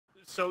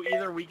So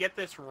either we get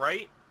this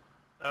right.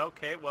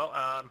 Okay, well,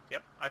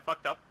 yep, I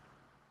fucked up.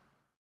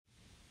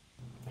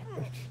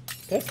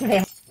 That's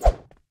man. Time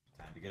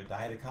to go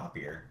die at a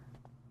copier.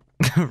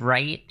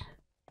 Right?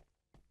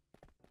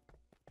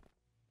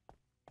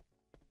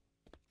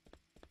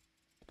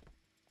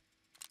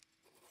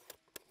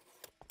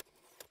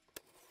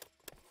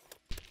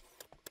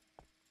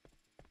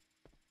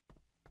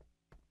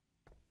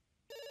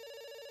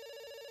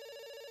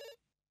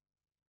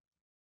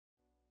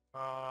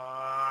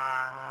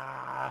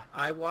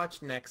 I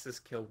watched Nexus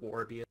kill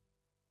Warbius.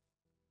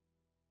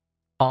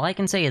 All I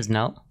can say is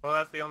no. Well,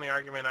 that's the only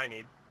argument I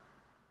need.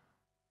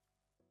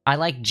 I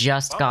like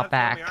just got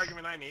back. That's the only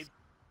argument I need.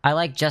 I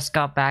like just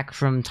got back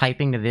from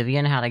typing to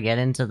Vivian how to get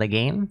into the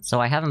game,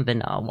 so I haven't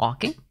been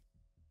walking.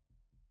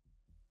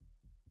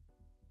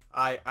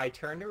 I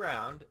turned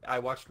around, I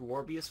watched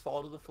Warbius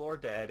fall to the floor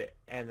dead,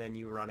 and then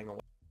you running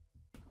away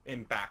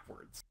in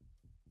backwards.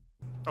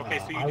 Okay,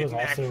 so you didn't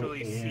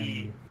actually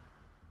see...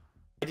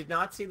 I did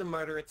not see the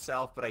murder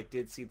itself, but I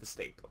did see the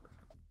stapler.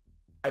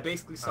 I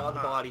basically saw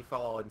the body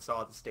fall and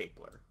saw the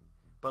stapler.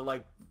 But,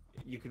 like,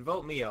 you can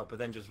vote me out, but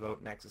then just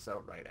vote Nexus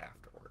out right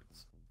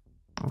afterwards.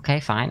 Okay,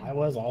 fine. I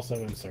was also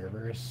in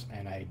servers,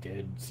 and I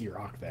did see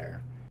Rock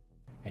there.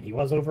 And he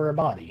was over a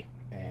body,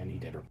 and he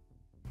did.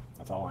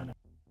 That's all I know.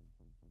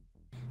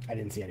 I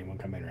didn't see anyone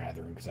come in or out of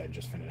the room because I had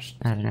just finished.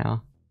 I don't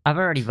know. I've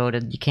already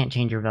voted. You can't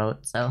change your vote,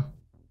 so...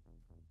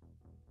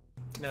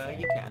 No,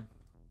 you can.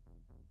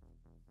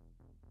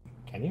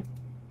 Can you?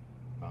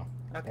 Oh.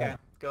 Okay, yeah.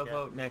 go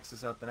vote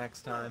Nexus out the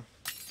next time.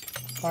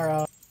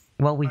 Alright.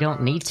 Well, we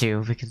don't need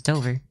to, because it's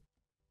over.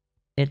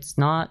 It's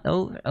not...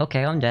 Oh,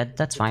 okay, I'm dead.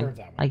 That's fine.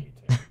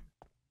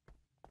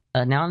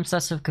 Now I'm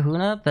sus of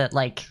Kahuna, but,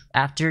 like,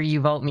 after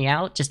you vote me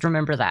out, just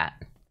remember that.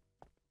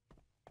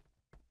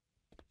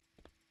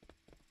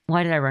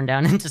 Why did I run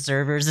down into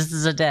servers? This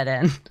is a dead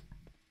end.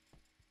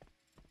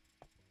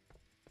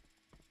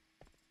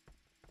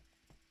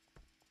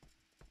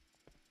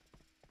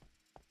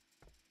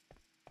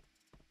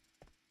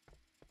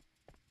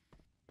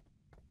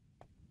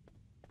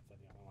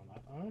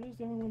 Oh, it is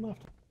the only one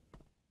left.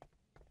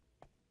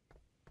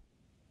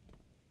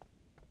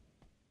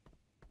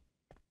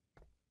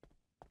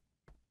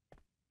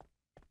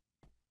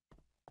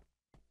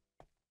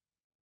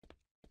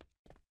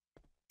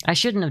 I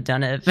shouldn't have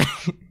done it.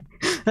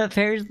 That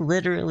Pears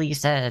literally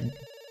said.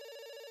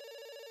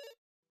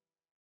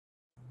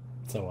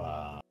 So,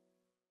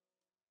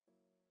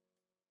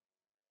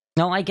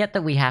 No, I get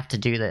that we have to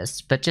do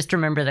this, but just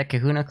remember that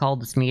Kahuna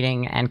called this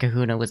meeting and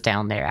Kahuna was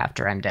down there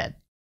after I'm dead.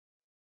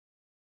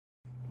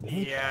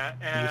 Yeah,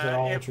 these are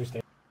all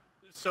interesting.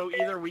 So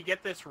either we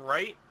get this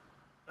right.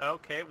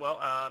 Okay, well,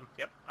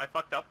 yep, I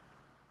fucked up.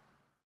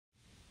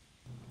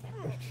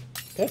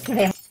 That's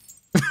man.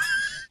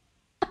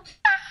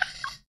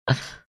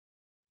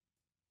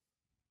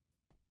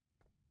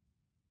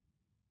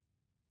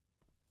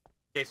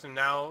 Okay, so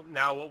now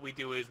what we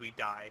do is we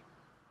die.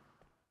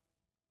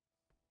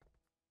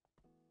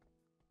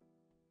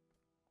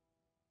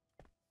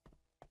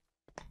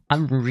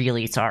 I'm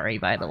really sorry,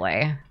 by the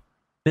way.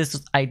 This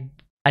I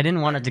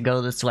didn't want it to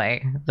go this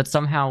way, but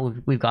somehow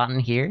we've gotten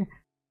here.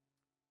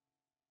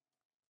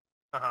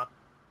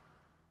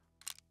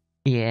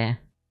 Yeah.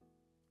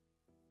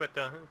 But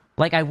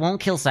like, I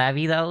won't kill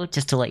Savvy though,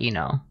 just to let you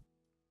know.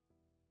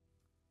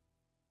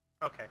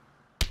 Okay.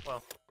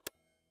 Well.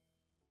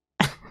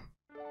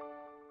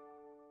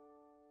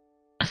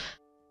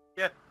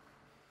 Yeah.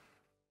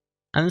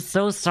 I'm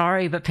so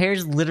sorry, but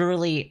Pears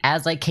literally,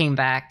 as I came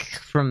back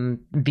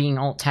from being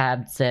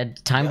alt-tabbed,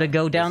 said, time to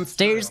go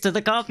downstairs to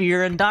the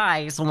copier and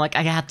die, so I'm like,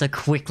 I have to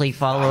quickly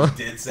follow. I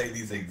did say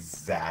these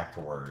exact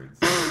words.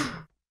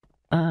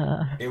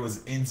 It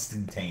was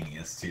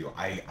instantaneous, too.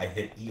 I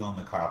hit E on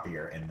the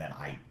copier, and then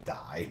I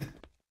died.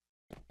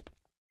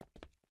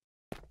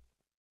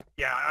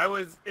 Yeah,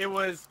 it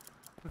was,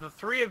 the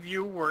three of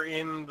you were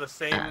in the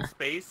same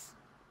space,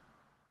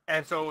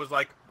 and so it was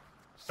like,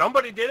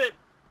 somebody did it!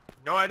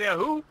 No idea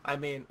who. I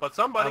mean, but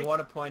somebody. I want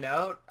to point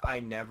out, I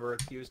never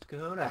accused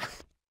Kahuna.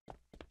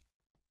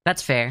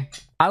 That's fair.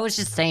 I was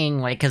just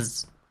saying, like,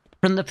 because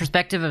from the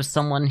perspective of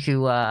someone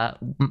who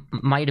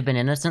might have been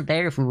innocent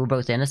there, if we were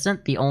both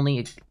innocent, the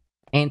only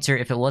answer,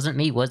 if it wasn't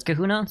me, was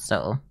Kahuna,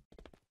 so...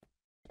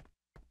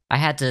 I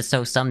had to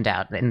sow some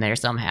doubt in there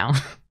somehow.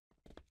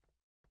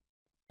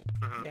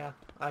 Yeah,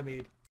 I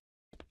mean...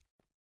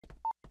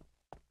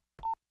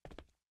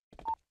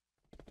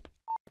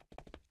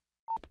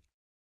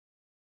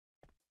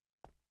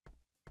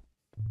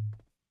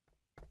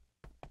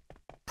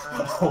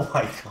 Oh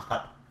my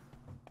god.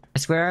 I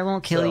swear I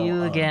won't kill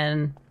you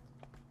again.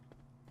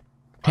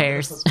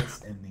 Pears.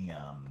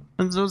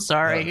 I'm so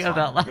sorry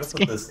about last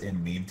game. I'm gonna put this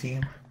in meme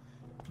team.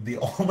 The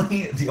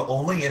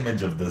only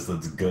image of this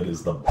that's good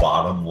is the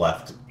bottom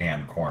left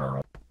hand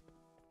corner.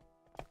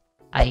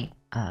 I'll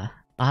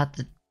have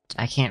to,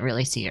 I can't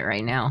really see it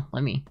right now.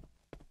 Let me.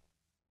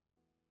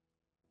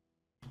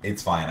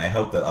 It's fine. I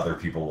hope that other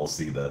people will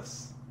see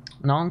this.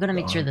 No, I'm gonna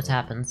make sure this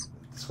happens.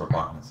 Discord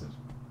block message.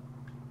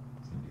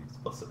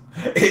 Explicit.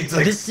 It's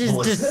This is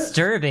explicit.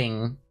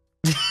 disturbing.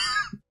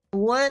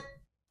 What?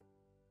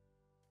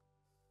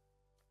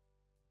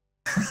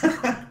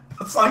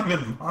 That's not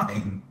even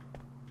mine.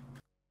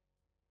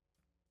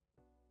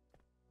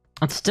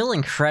 It's still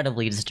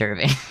incredibly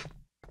disturbing.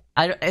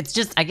 I guess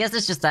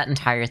it's just that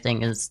entire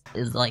thing is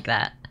like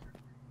that.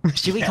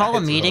 Should we Yeah, call a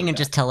it's meeting really and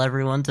just tell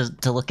everyone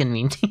to look and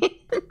mean to you?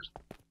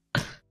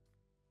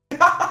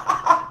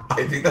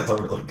 I think that's a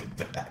really good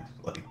bit,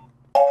 actually.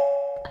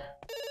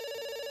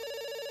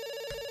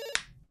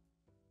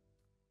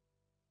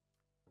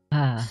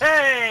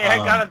 Hey, I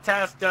got a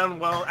task done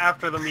well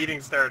after the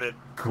meeting started.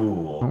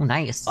 Cool. Oh,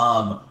 nice.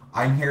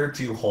 I'm here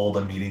to hold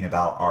a meeting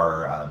about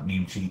our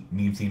meme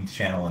team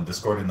channel in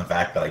Discord and the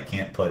fact that I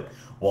can't put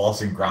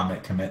Wallace and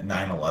Gromit commit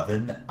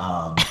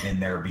 9/11 in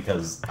there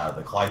because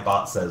the Clyde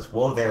bot says,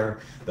 "Whoa there!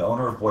 The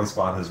owner of Boy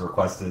Squad has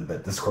requested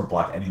that Discord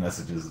block any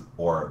messages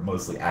or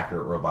mostly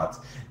accurate robots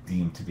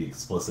deemed to be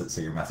explicit,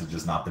 so your message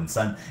has not been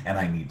sent, and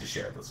I need to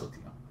share this with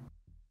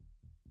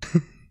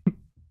you."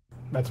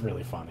 That's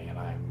really funny, and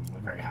I'm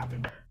very happy.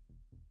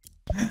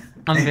 I'm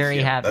Thank very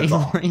you. happy That's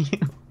all. for you.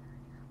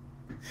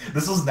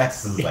 This was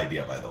Nexus's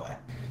idea, by the way.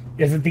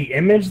 Is it the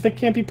image that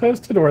can't be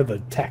posted or the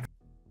text?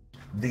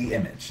 The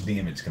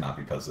image cannot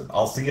be posted.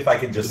 I'll see if I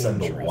can just send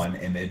the Interesting. one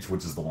image,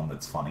 which is the one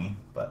that's funny,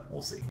 but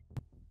we'll see.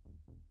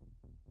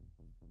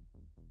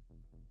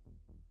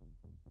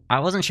 I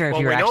wasn't sure if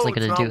Well, you were we know actually it's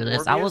going not to do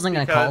this. I Morbius wasn't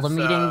going to call the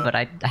because, meeting, but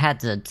I had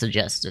to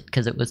suggest it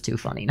because it was too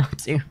funny not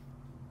to.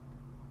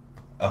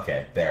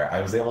 Okay, there.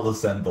 I was able to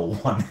send the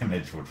one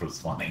image, which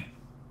was funny.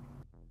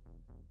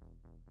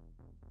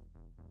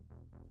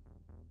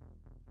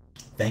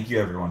 Thank you,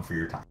 everyone, for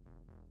your time.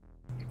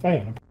 Oh,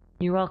 yeah.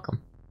 You're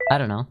welcome. I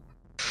don't know.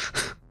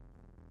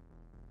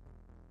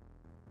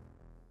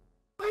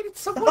 Why did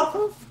someone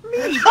vote for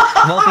me?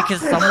 Well,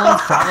 because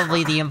someone's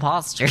probably the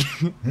imposter.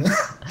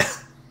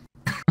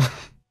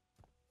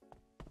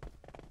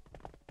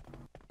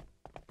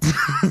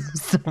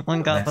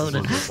 Someone got Nexus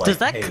voted. was just like, Does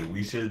that hey,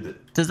 we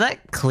should... does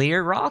that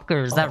clear rock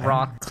or is that Okay.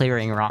 rock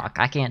clearing rock?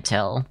 I can't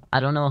tell. I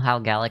don't know how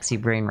Galaxy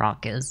Brain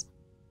rock is.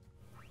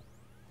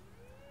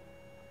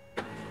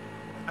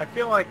 I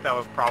feel like that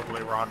was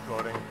probably Rock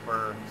voting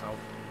for himself.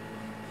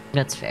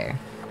 That's fair.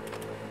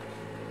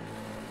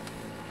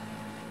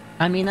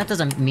 I mean, that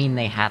doesn't mean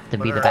they have to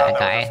be the Whether or bad not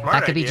that was guy. a smart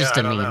That could be idea, just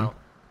I a don't meme. know.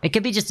 It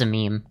could be just a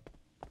meme.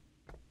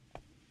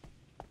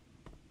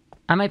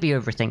 I might be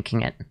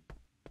overthinking it.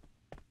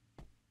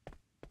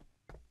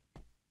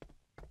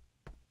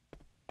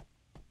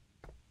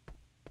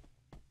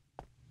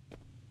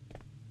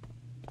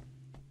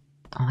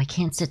 Oh, I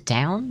can't sit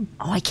down?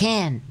 Oh, I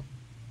can!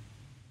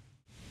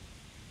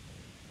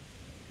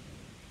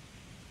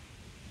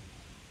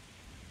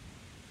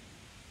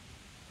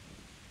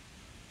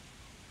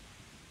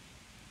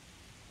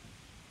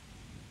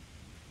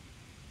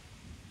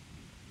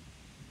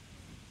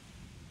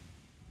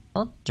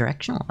 Oh,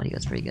 directional audio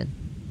is pretty good.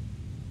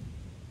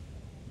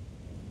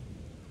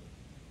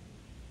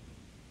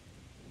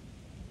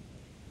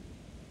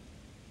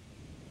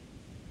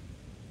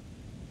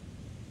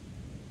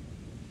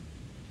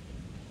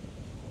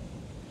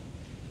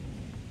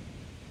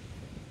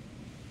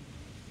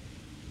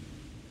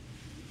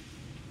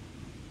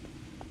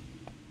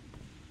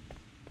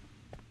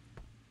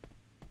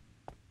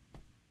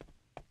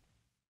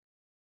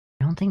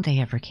 I don't think they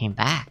ever came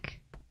back.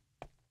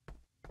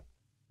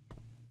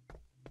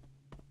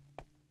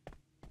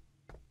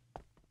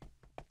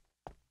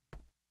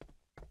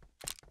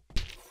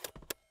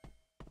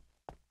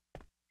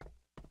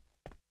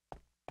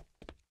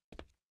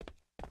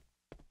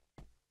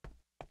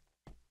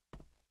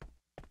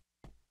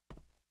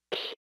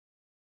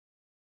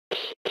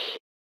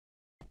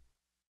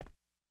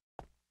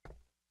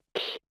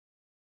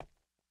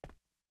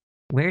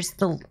 Where's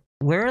the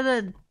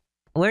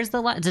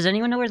does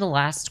anyone know where the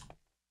last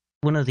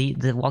one of the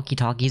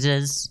walkie-talkies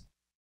is?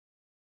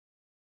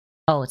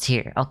 Oh, it's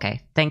here.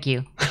 Okay. Thank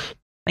you.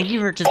 Thank you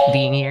for just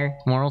being here.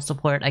 Moral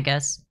support, I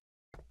guess.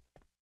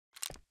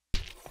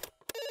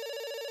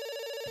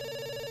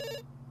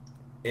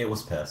 It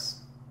was piss.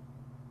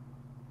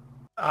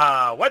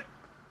 What?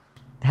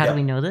 How Yep. do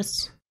we know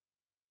this?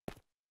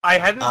 I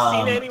hadn't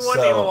seen anyone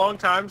in a so- long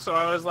time, so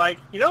I was like,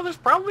 you know, there's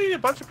probably a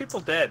bunch of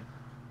people dead.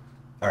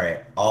 All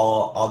right,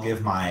 I'll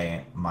give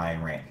my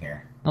rant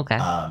here. Okay.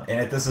 And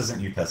if this isn't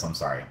you, piss, I'm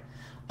sorry.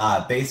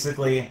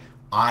 Basically,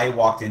 I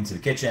walked into the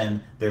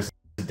kitchen. There's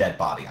a dead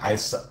body. I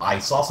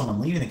saw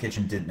someone leaving the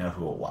kitchen. Didn't know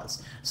who it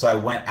was. So I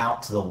went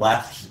out to the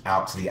left,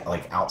 out to the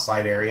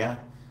outside area,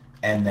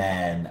 and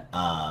then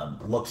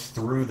looked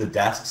through the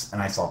desks,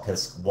 and I saw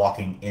piss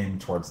walking in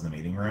towards the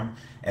meeting room,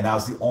 and that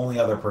was the only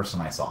other person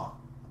I saw.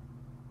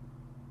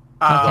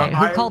 Okay,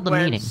 who I called the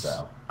went- meeting?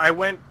 So I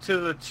went to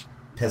the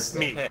piss.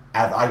 Me.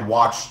 I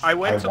watched. I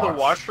went to the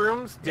watched-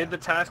 washrooms, did yeah. the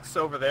tasks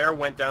over there,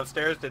 went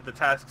downstairs, did the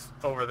tasks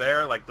over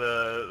there, like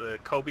the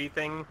Kobe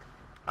thing,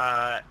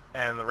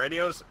 and the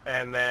radios,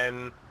 and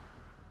then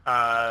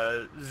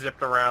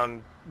zipped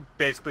around,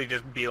 basically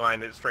just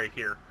beelined it straight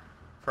here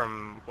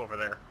from over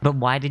there. But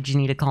why did you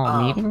need to call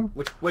a meeting?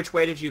 Which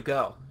way did you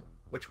go?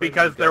 Which way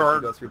because do you there go? were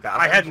Do you go through I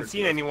bathrooms, or hadn't do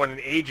seen you- anyone in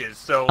ages,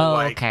 so Oh,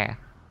 like okay.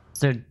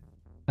 So,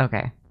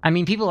 okay. I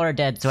mean, people are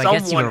dead, so I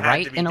guess you Someone were had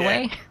right to be in a dead.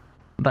 way.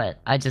 But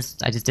I just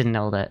didn't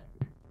know that.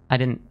 I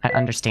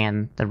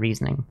understand the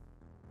reasoning.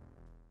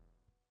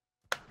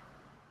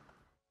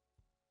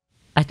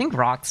 I think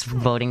Rock's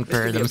voting This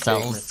for could be a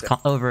themselves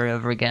statement. over and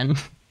over again.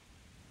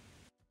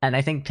 And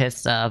I think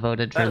Piss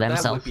voted for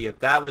themselves.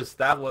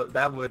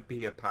 That would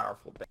be a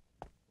powerful thing.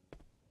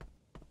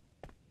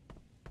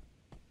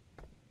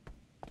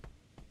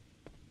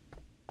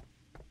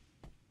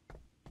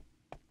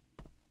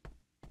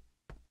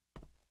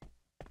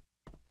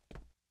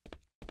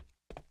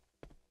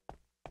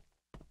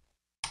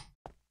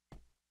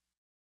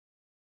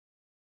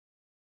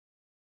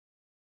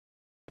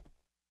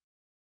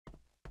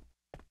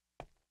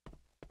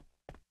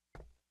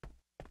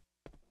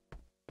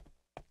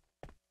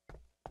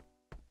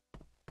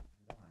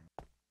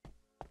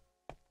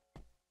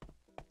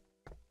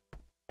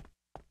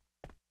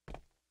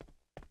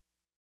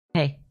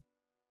 Hey,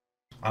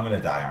 I'm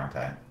gonna die, aren't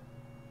I?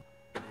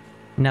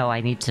 no,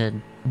 I need to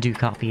do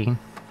copying.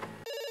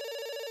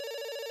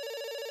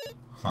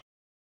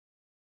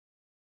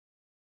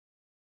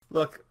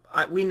 Look,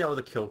 we know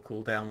the kill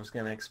cooldown was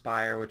going to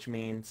expire, which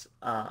means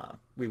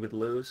we would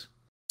lose.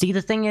 See,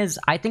 the thing is,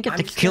 I think if I'm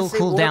the just gonna kill say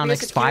cooldown Warbius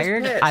accused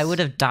expired, Piss. I would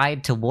have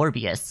died to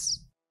Warbius.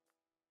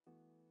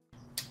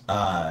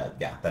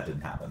 Yeah, that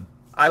didn't happen.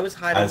 I was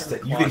hiding.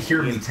 You could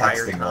hear me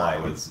texting while I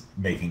was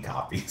making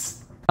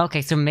copies.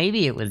 Okay, so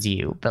maybe it was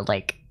you, but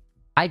like,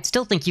 I'd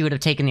still think you would have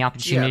taken the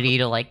opportunity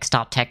to like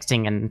stop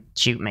texting and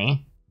shoot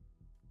me.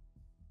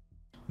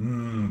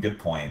 Good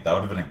point. That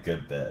would have been a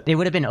good bit. It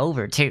would have been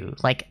over too.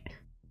 Like,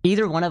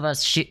 either one of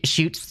us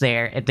shoots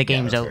there, the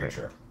game's that's over. very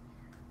true.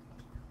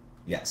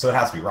 Yeah, so it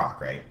has to be Rock,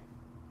 right?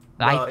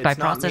 Well, By it's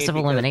not process me, of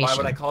because elimination. Why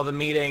would I call the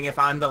meeting if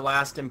I'm the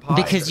last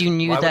imposter? Because you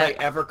knew why that-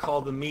 would I ever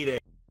call the meeting?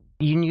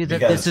 You knew that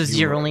Because this was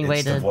your only way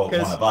it's to. vote one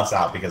Because- of us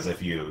out. Because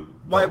if you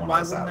Why vote one of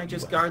why us wouldn't out, I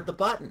just you win. guard the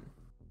button?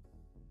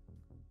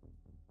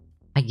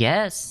 I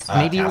guess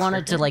maybe you Task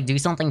wanted to Ranger? like do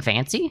something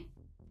fancy.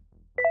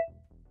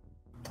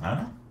 I don't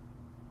know.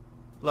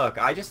 Look,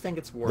 I just think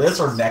it's worth This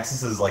or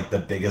Nexus is like the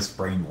biggest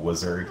brain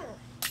wizard.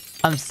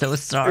 I'm so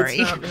sorry.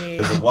 It's not me.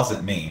 Because it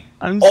wasn't me.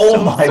 I'm Oh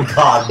so my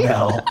god,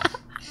 no.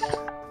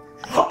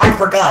 I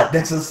forgot.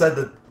 Nexus said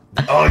that.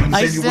 Oh, you said I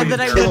you said wouldn't that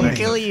I kill wouldn't me.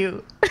 kill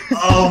you.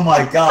 Oh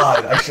my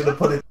god, I should have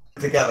put it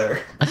together.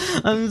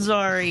 I'm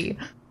sorry.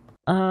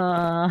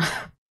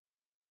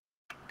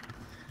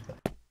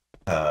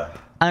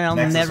 I'll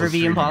Nexus never was be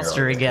streaming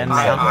imposter earlier. again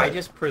I- now. I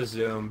just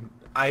presumed.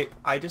 I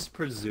just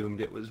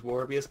presumed it was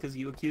Warbius because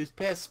you accused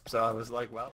Piss, so I was like, well.